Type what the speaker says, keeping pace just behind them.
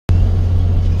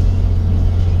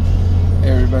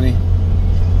everybody.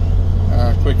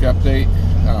 Quick update.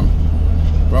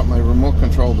 Brought my remote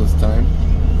control this time,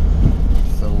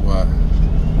 so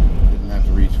didn't have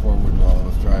to reach forward while I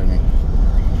was driving.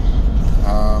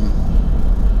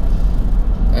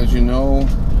 As you know,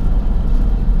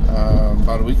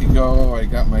 about a week ago I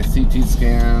got my CT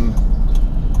scan,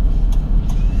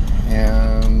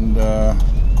 and the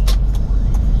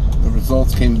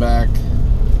results came back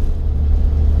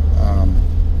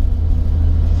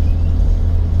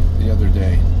the other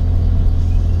day.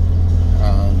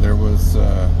 There was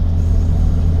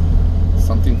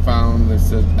something found. They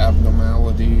said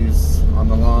abnormalities on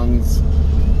the lungs,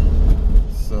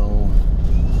 so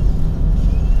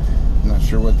I'm not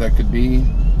sure what that could be.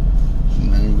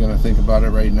 I'm gonna think about it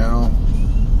right now,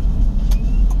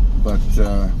 but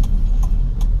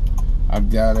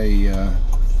I've got a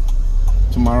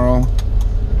tomorrow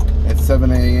at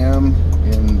 7 a.m.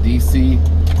 in DC.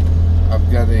 I've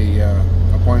got a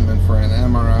appointment for an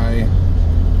MRI,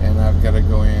 and I've got to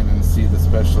go in and see the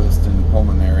specialist in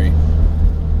pulmonary.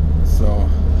 So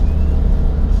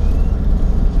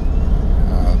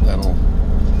that'll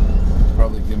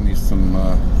probably give me some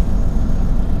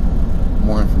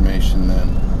more information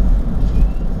then.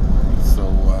 So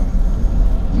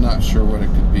I'm not sure what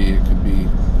it could be. It could be,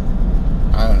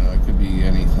 I don't know, it could be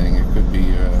anything. It could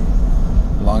be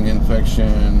lung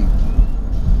infection,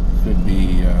 it could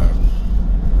be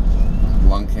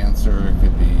lung cancer, it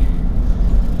could be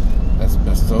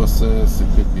asbestosis, it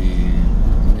could be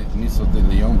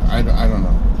mesothelioma. I don't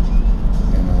know.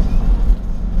 You know,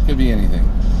 it could be anything.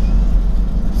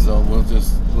 So we'll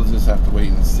just have to wait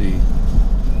and see.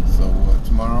 So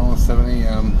tomorrow at 7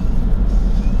 a.m.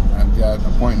 I've got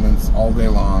appointments all day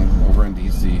long over in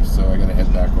DC, so I gotta head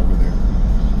back over there.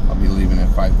 I'll be leaving at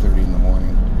 5:30 in the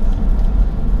morning.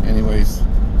 Anyways,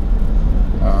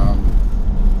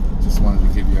 just wanted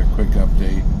to give you a quick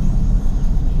update,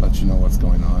 let you know what's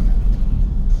going on.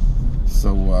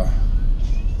 So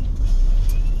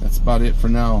that's about it for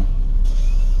now.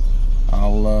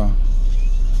 I'll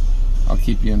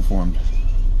keep you informed.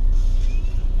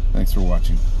 Thanks for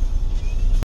watching.